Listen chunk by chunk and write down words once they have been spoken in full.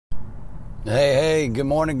Hey, good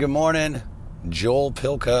morning. Joel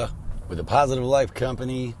Pilka with the Positive Life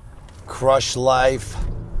Company, Crush Life,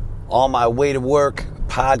 On My Way to Work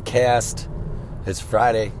podcast. It's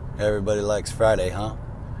Friday. Everybody likes Friday, huh?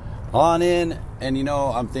 On in, and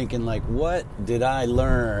I'm thinking what did I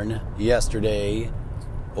learn yesterday?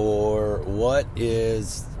 Or what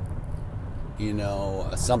is,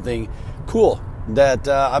 something cool that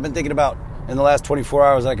I've been thinking about in the last 24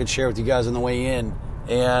 hours I could share with you guys on the way in.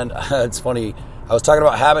 And it's funny, I was talking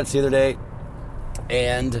about habits the other day,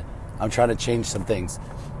 and I'm trying to change some things.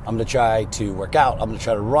 I'm going to try to work out. I'm going to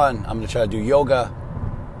try to run. I'm going to try to do yoga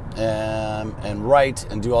and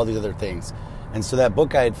write and do all these other things. And so that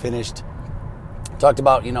book I had finished talked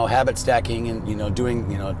about, habit stacking and,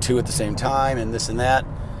 doing, two at the same time and this and that.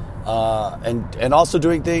 And also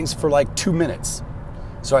doing things for 2 minutes.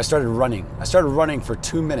 So I started running. I started running for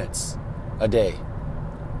 2 minutes a day,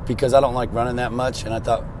 because I don't like running that much, and I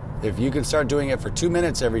thought if you can start doing it for 2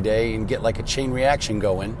 minutes every day and get a chain reaction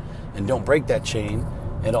going and don't break that chain,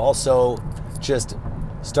 and also just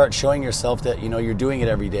start showing yourself that you're doing it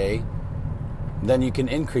every day, then you can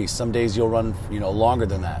increase. Some days you'll run longer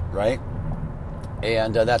than that, right?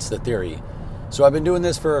 And that's the theory. So I've been doing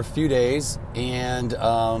this for a few days, and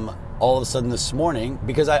all of a sudden this morning,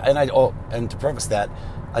 because and to preface that,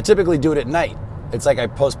 I typically do it at night. It's I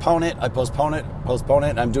postpone it,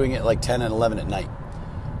 and I'm doing it 10 and 11 at night.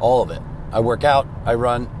 All of it. I work out, I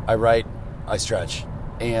run, I write, I stretch.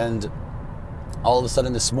 And all of a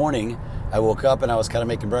sudden this morning, I woke up and I was kind of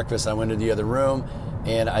making breakfast. I went to the other room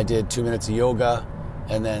and I did 2 minutes of yoga.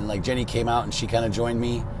 And then Jenny came out and she kind of joined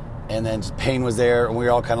me. And then Payne was there and we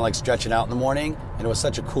were all kind of stretching out in the morning. And it was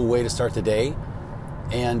such a cool way to start the day.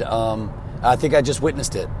 And I think I just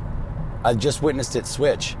witnessed it. I just witnessed it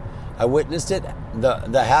switch. I witnessed it,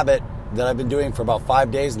 the habit that I've been doing for about 5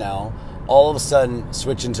 days now, all of a sudden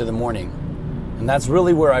switch into the morning. And that's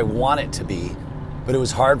really where I want it to be. But it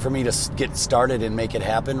was hard for me to get started and make it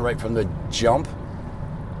happen right from the jump.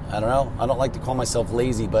 I don't know. I don't like to call myself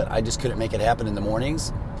lazy, but I just couldn't make it happen in the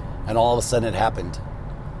mornings. And all of a sudden it happened.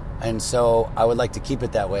 And so I would like to keep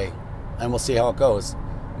it that way. And we'll see how it goes.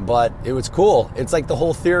 But it was cool. It's the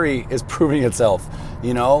whole theory is proving itself,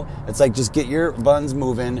 It's just get your buns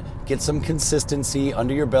moving, get some consistency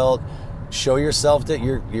under your belt, show yourself that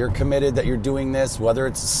you're committed, that you're doing this, whether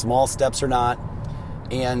it's small steps or not,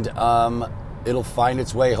 and it'll find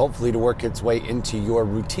its way, hopefully, to work its way into your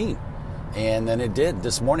routine. And then it did.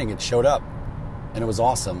 This morning it showed up, and it was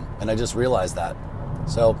awesome, and I just realized that.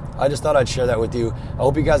 So I just thought I'd share that with you. I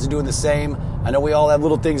hope you guys are doing the same. I know we all have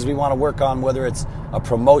little things we want to work on, whether it's a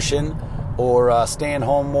promotion or staying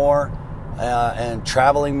home more and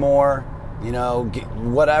traveling more,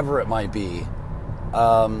 whatever it might be.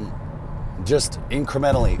 Just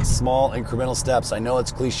incrementally, small incremental steps. I know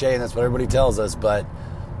it's cliche and that's what everybody tells us, but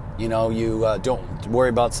you don't worry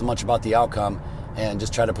about so much about the outcome and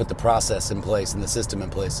just try to put the process in place and the system in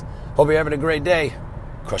place. Hope you're having a great day.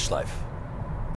 Crush Life.